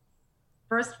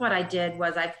first what I did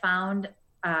was I found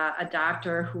a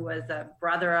doctor who was a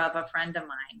brother of a friend of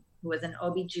mine who was an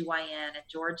OBGYN at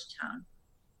Georgetown.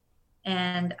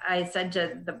 And I said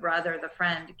to the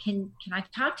friend, can I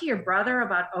talk to your brother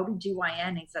about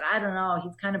OBGYN? He said, I don't know.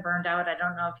 He's kind of burned out. I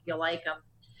don't know if you'll like him.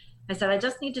 I said, I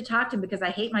just need to talk to him because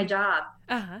I hate my job.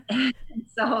 Uh-huh.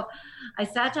 So I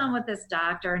sat down with this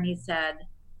doctor and he said,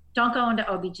 don't go into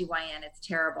OBGYN. It's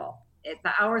terrible.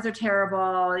 The hours are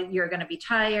terrible. You're going to be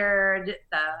tired.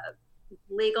 The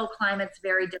legal climate's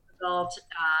very difficult.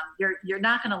 You're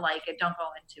not going to like it. Don't go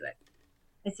into it.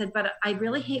 I said, but I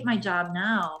really hate my job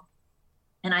now.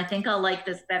 And I think I'll like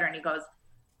this better. And he goes,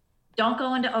 don't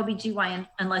go into OBGYN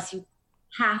unless you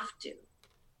have to.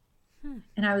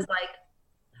 And I was like,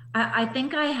 I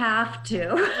think I have to.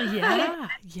 Yeah.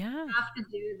 I have to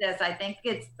do this. I think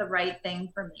it's the right thing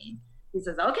for me. He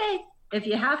says, okay, if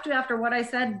you have to, after what I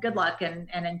said, good luck and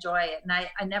enjoy it. And I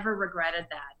never regretted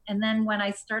that. And then when I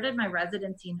started my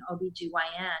residency in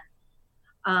OBGYN,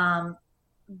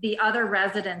 the other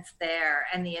residents there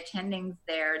and the attendings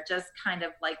there just kind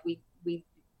of like we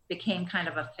became kind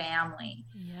of a family.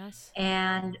 Yes.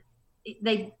 And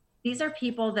these are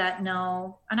people that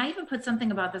know, and I even put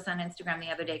something about this on Instagram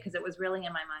the other day because it was really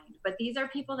in my mind, but these are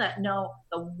people that know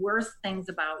the worst things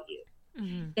about you.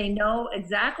 Mm-hmm. They know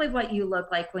exactly what you look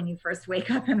like when you first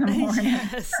wake up in the morning.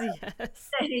 Yes, yes.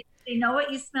 They know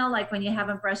what you smell like when you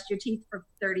haven't brushed your teeth for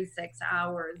 36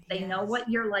 hours. They yes. know what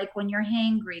you're like when you're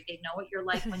hangry. They know what you're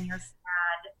like when you're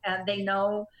sad. And they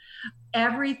know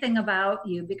everything about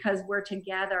you because we're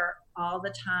together all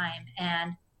the time.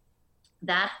 And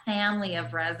that family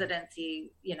of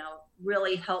residency,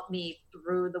 really helped me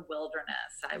through the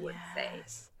wilderness, I would say.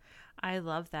 I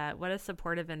love that. What a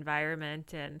supportive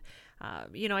environment. And,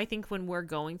 I think when we're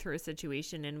going through a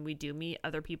situation and we do meet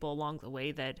other people along the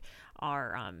way that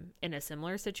are in a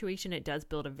similar situation, it does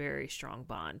build a very strong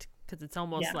bond because it's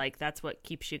almost like that's what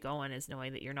keeps you going is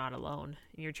knowing that you're not alone.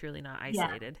 You're truly not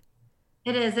isolated.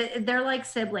 Yeah. It is. They're like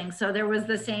siblings. So there was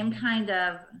the same kind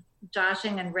of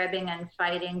joshing and ribbing and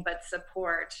fighting, but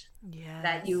support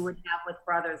that you would have with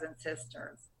brothers and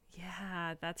sisters.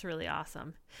 Yeah, that's really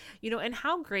awesome. And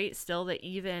how great still that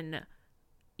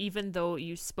even though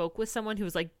you spoke with someone who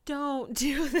was like, don't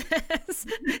do this,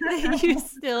 that you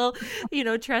still,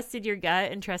 trusted your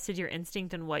gut and trusted your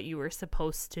instinct and what you were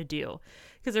supposed to do.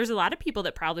 Because there's a lot of people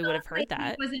that probably would have heard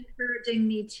that. He was encouraging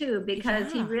me too,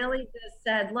 because he really just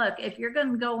said, look, if you're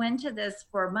going to go into this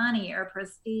for money or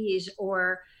prestige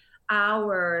or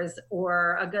hours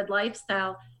or a good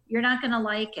lifestyle, you're not going to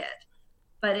like it.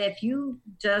 But if you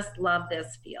just love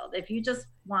this field, if you just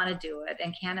want to do it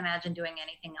and can't imagine doing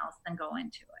anything else, then go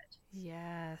into it.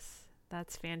 Yes,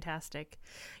 that's fantastic.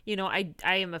 I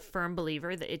am a firm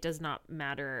believer that it does not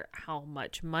matter how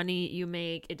much money you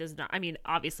make. It does not. I mean,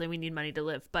 obviously we need money to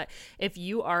live, but if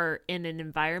you are in an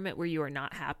environment where you are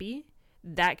not happy,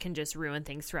 that can just ruin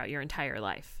things throughout your entire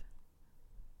life.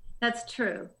 That's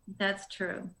true. That's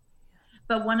true.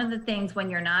 But one of the things when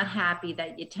you're not happy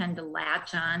that you tend to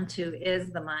latch on to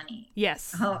is the money.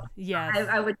 Yes. Yes.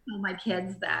 I would tell my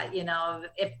kids that,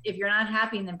 if you're not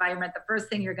happy in the environment, the first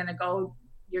thing you're going to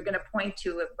point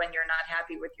to when you're not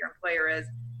happy with your employer is,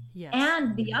 yes.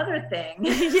 And the other thing.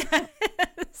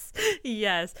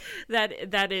 Yes.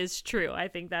 That is true. I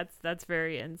think that's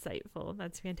very insightful.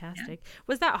 That's fantastic. Yeah.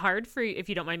 Was that hard for you, if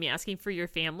you don't mind me asking, for your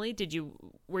family?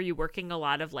 Were you working a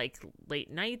lot of like late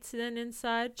nights then and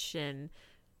such? And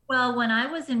well, when I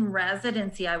was in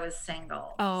residency, I was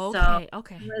single. Oh, okay. So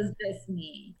okay. It was just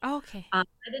me. Okay. I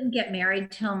didn't get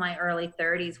married till my early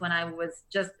 30s when I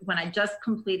just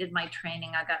completed my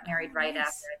training. I got married right after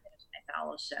I finished my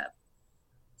fellowship.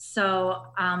 So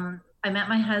I met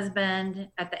my husband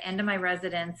at the end of my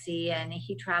residency, and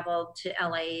he traveled to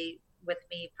LA with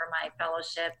me for my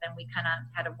fellowship. And we kind of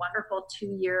had a wonderful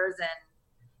 2 years in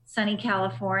sunny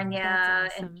California,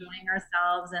 awesome. Enjoying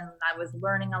ourselves. And I was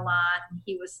learning a lot, and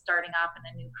he was starting off in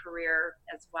a new career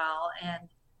as well. And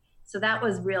so that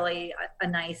was really a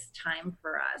nice time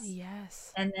for us.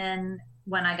 Yes. And then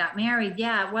when I got married,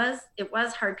 it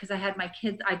was hard because I had my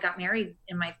kids. I got married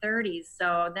in my 30s.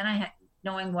 So then I had,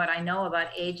 knowing what I know about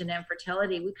age and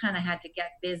infertility, we kind of had to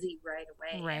get busy right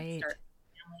away. Right. And start a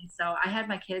family. So I had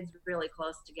my kids really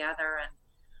close together. And,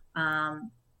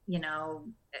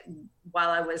 while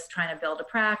I was trying to build a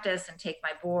practice and take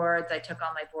my boards, I took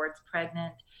all my boards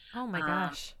pregnant. Oh my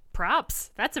gosh.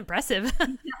 Props. That's impressive.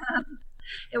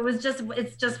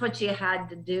 It's just what you had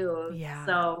to do. Yeah.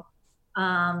 So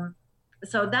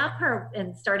that part,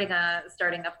 and starting a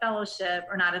fellowship,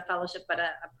 or not a fellowship, but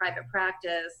a private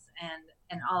practice, and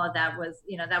all of that was,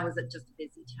 that was just a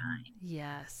busy time.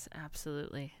 Yes,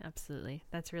 absolutely. Absolutely.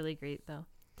 That's really great though.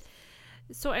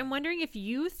 So I'm wondering if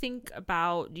you think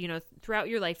about, throughout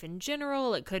your life in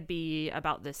general, it could be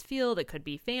about this field, it could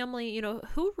be family,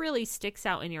 who really sticks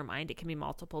out in your mind? It can be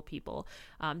multiple people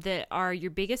that are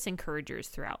your biggest encouragers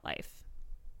throughout life.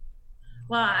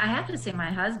 Well, I have to say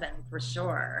my husband for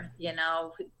sure,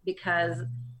 because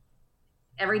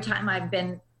every time I've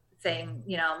been saying,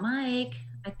 Mike,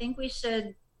 I think we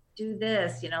should do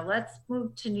this, let's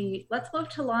move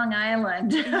to Long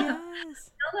Island.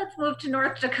 Yes. Let's move to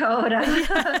North Dakota.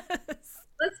 Yes.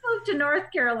 Let's move to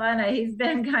North Carolina. He's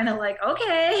been kind of like,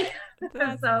 okay.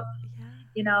 So,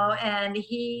 and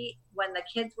when the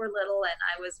kids were little and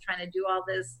I was trying to do all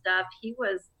this stuff, he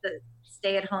was the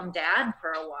stay-at-home dad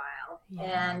for a while.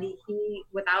 Yeah. And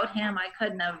without him, I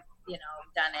couldn't have,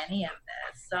 done any of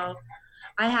this. So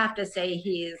I have to say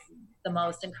he's the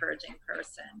most encouraging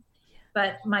person.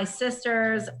 But my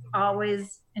sisters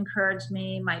always encouraged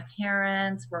me. My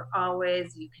parents were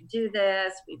always, you can do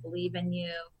this. We believe in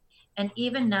you. And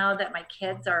even now that my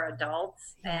kids are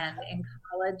adults and in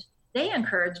college, they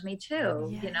encourage me too,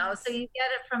 Yes. so you get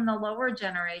it from the lower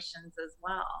generations as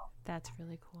well. That's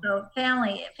really cool. So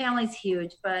family's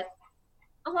huge, but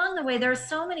along the way, there are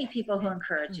so many people who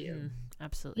encourage you.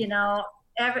 Absolutely.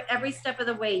 Every step of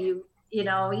the way,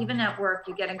 even at work,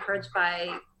 you get encouraged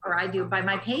by, or I do, by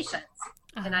my patients.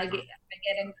 And I get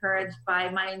encouraged by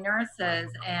my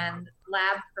nurses and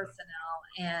lab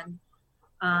personnel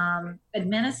and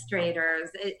administrators,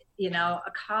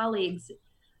 colleagues.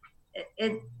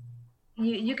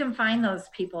 You can find those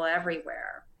people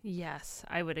everywhere. Yes,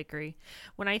 I would agree.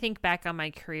 When I think back on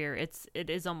my career, it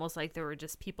is almost like there were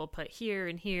just people put here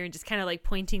and here and just kind of like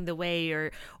pointing the way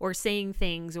or saying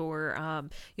things or,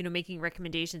 making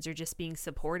recommendations or just being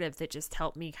supportive that just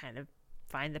helped me kind of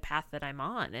find the path that I'm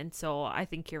on. And so I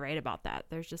think you're right about that.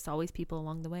 There's just always people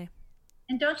along the way.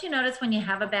 And don't you notice when you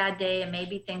have a bad day and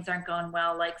maybe things aren't going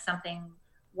well, like something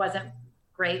wasn't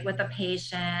great with a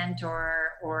patient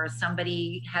or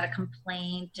somebody had a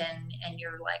complaint and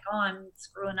you're like, oh, I'm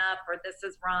screwing up or this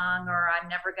is wrong or I'm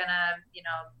never gonna,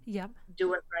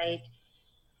 do it right.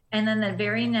 And then the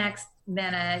very next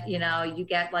minute, you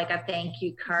get like a thank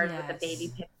you card with a baby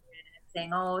picture in it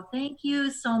saying, oh, thank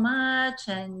you so much.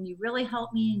 And you really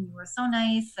helped me and you were so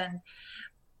nice. And,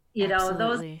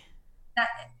 Absolutely.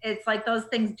 It's like those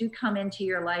things do come into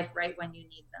your life right when you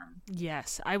need them.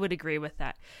 Yes, I would agree with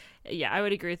that. Yeah, I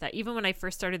would agree with that. Even when I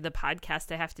first started the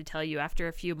podcast, I have to tell you, after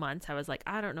a few months, I was like,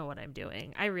 I don't know what I'm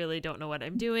doing. I really don't know what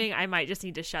I'm doing. I might just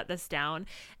need to shut this down.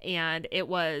 And it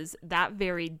was that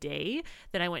very day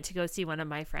that I went to go see one of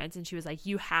my friends, and she was like,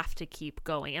 you have to keep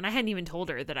going. And I hadn't even told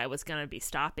her that I was going to be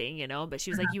stopping, but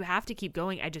she was like, you have to keep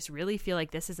going. I just really feel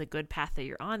like this is a good path that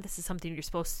you're on. This is something you're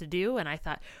supposed to do. And I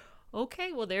thought,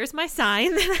 okay, well, there's my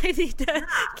sign that I need to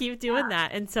keep doing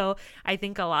that. And so I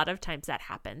think a lot of times that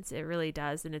happens. It really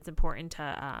does. And it's important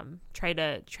to try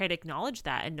to acknowledge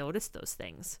that and notice those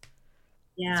things.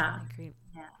 Yeah. That's really great.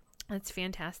 Yeah. That's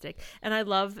fantastic. And I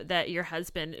love that your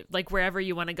husband, like wherever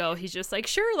you want to go, he's just like,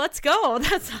 sure, let's go.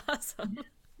 That's awesome.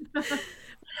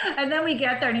 And then we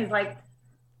get there and he's like,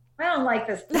 I don't like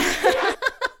this.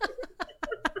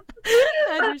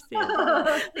 I understand.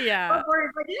 Yeah.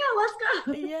 Like, yeah, let's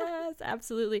go. Yes,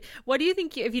 absolutely. What do you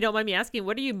think, if you don't mind me asking,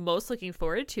 what are you most looking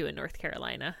forward to in North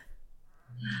Carolina?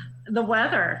 The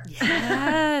weather.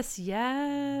 Yes,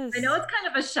 yes. I know it's kind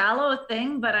of a shallow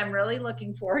thing, but I'm really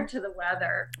looking forward to the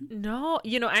weather. No,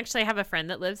 actually I have a friend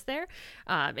that lives there,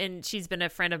 and she's been a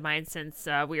friend of mine since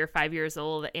we were 5 years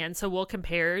old. And so we'll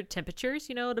compare temperatures,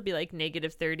 it'll be like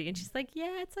 -30. And she's like,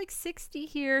 yeah, it's like 60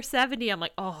 here, 70. I'm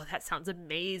like, oh, that sounds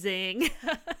amazing.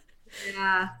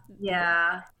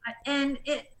 Yeah. And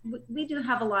we do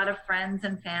have a lot of friends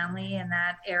and family in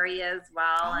that area as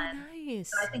well. Oh, and nice.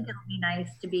 So I think it'll be nice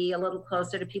to be a little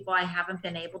closer to people I haven't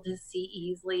been able to see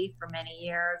easily for many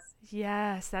years.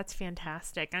 Yes, that's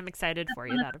fantastic. I'm excited for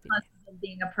you. That'll be nice.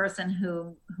 Being a person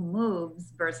who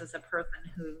moves versus a person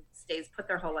who stays put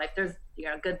their whole life. There's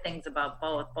good things about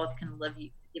both. Both can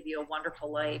give you a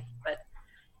wonderful life, but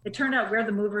it turned out we're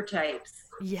the mover types.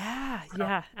 Yeah,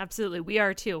 absolutely. We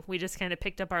are too. We just kind of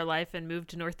picked up our life and moved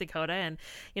to North Dakota. And,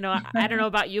 I don't know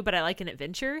about you, but I like an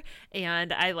adventure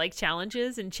and I like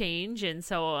challenges and change. And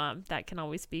so that can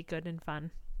always be good and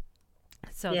fun.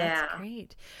 So That's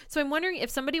great. So I'm wondering, if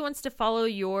somebody wants to follow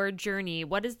your journey,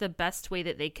 what is the best way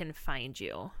that they can find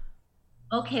you?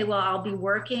 Okay, well, I'll be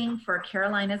working for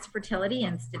Carolina's Fertility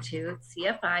Institute,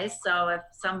 CFI. So if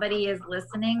somebody is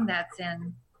listening that's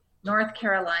in North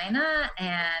Carolina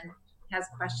and has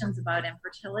questions about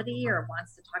infertility or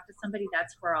wants to talk to somebody,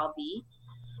 that's where I'll be.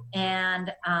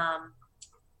 And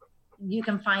you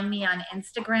can find me on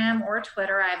Instagram or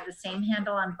Twitter. I have the same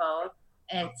handle on both.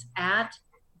 It's at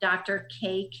Dr.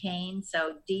 K. Cain,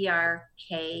 so DrKCAIN.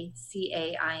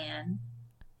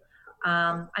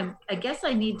 I guess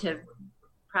I need to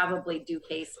probably do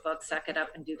Facebook, suck it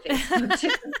up and do Facebook too.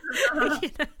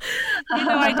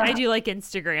 I do like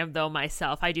Instagram though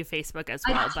myself. I do Facebook as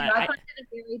well. I find it a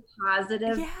very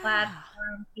positive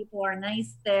platform. People are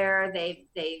nice there.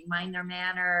 They mind their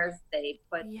manners. They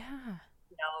put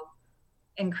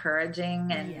encouraging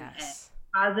and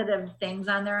positive things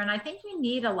on there, and I think we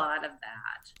need a lot of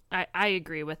that. I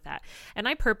agree with that, and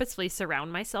I purposefully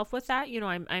surround myself with that.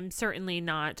 I'm certainly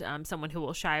not someone who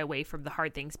will shy away from the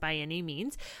hard things by any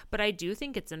means, but I do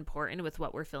think it's important with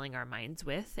what we're filling our minds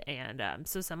with, and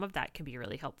so some of that can be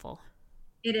really helpful.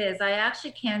 It is. I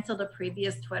actually canceled a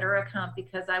previous Twitter account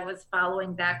because I was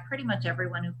following back pretty much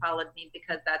everyone who followed me,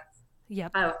 because that's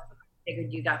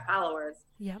figured you got followers.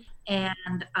 Yep.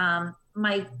 And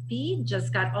my feed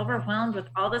just got overwhelmed with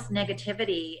all this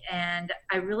negativity, and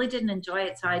I really didn't enjoy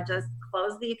it. So I just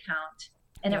closed the account,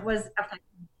 and it was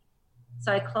affecting me.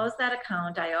 So I closed that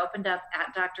account. I opened up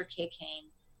at Dr. K. Kane,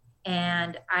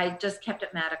 and I just kept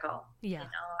it medical. Yeah. You know,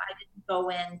 I didn't go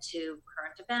into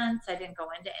current events. I didn't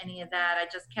go into any of that. I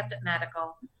just kept it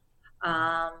medical.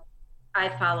 I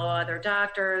follow other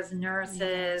doctors,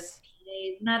 nurses,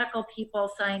 PAs, medical people,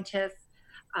 scientists.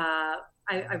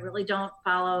 I really don't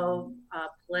follow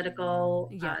political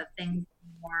things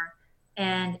anymore.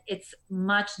 And it's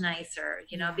much nicer,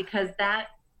 you know, because that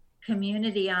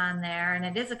community on there, and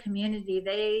it is a community,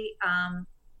 they,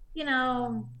 you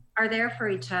know, are there for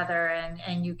each other,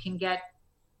 and you can get,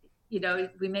 you know,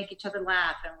 we make each other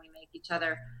laugh, and we make each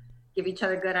other, give each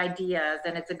other good ideas,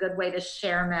 and it's a good way to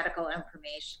share medical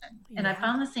information. And I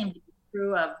found the same to be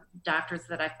true of doctors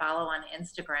that I follow on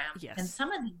Instagram. Yes. And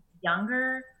some of the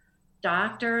younger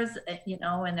doctors, you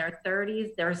know, in their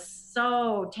 30s, they're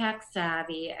so tech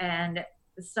savvy and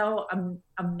so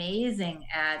amazing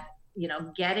at, you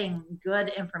know, getting good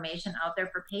information out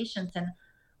there for patients. And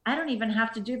I don't even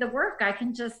have to do the work. I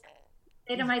can just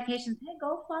say to my patients, hey,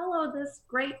 go follow this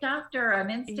great doctor on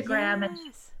Instagram. And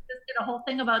just did a whole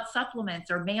thing about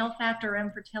supplements or male factor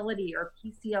infertility or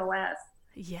PCOS.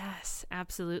 Yes,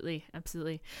 absolutely.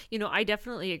 Absolutely. You know, I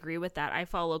definitely agree with that. I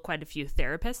follow quite a few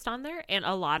therapists on there, and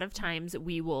a lot of times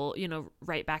we will, you know,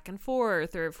 write back and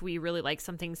forth, or if we really like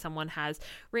something someone has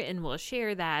written, we'll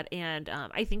share that. And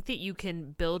I think that you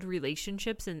can build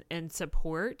relationships and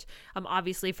support,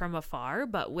 obviously from afar,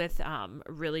 but with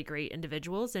really great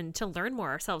individuals, and to learn more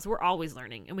ourselves. We're always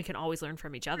learning, and we can always learn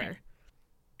from each other.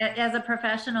 As a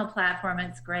professional platform,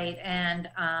 it's great. And,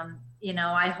 you know,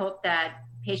 I hope that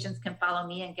patients can follow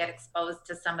me and get exposed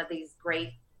to some of these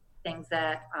great things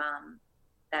that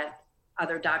that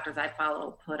other doctors I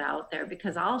follow put out there,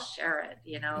 because I'll share it.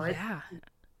 You know,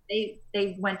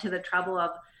 they went to the trouble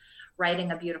of writing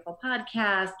a beautiful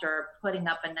podcast or putting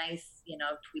up a nice, you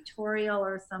know, tutorial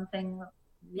or something.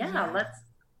 Let's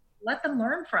let them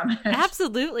learn from it.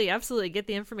 Absolutely. Get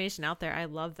the information out there. I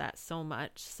love that so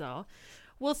much. So,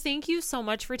 well, thank you so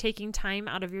much for taking time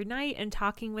out of your night and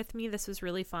talking with me. This was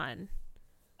really fun.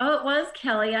 Oh, it was,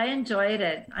 Kelly. I enjoyed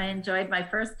it. I enjoyed my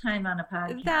first time on a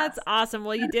podcast. That's awesome.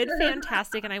 Well, you did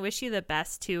fantastic, and I wish you the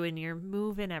best, too, in your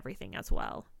move and everything as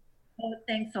well. Oh,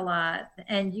 thanks a lot.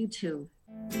 And you, too.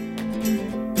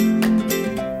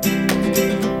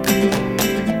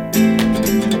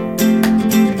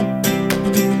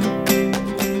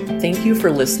 Thank you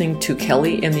for listening to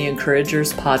Kelly and the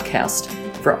Encouragers podcast.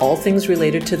 For all things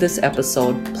related to this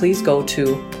episode, please go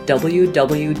to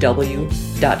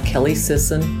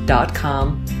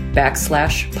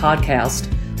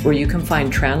www.kellysisson.com/podcast, where you can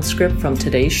find transcript from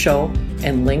today's show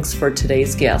and links for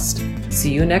today's guest.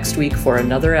 See you next week for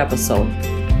another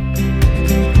episode.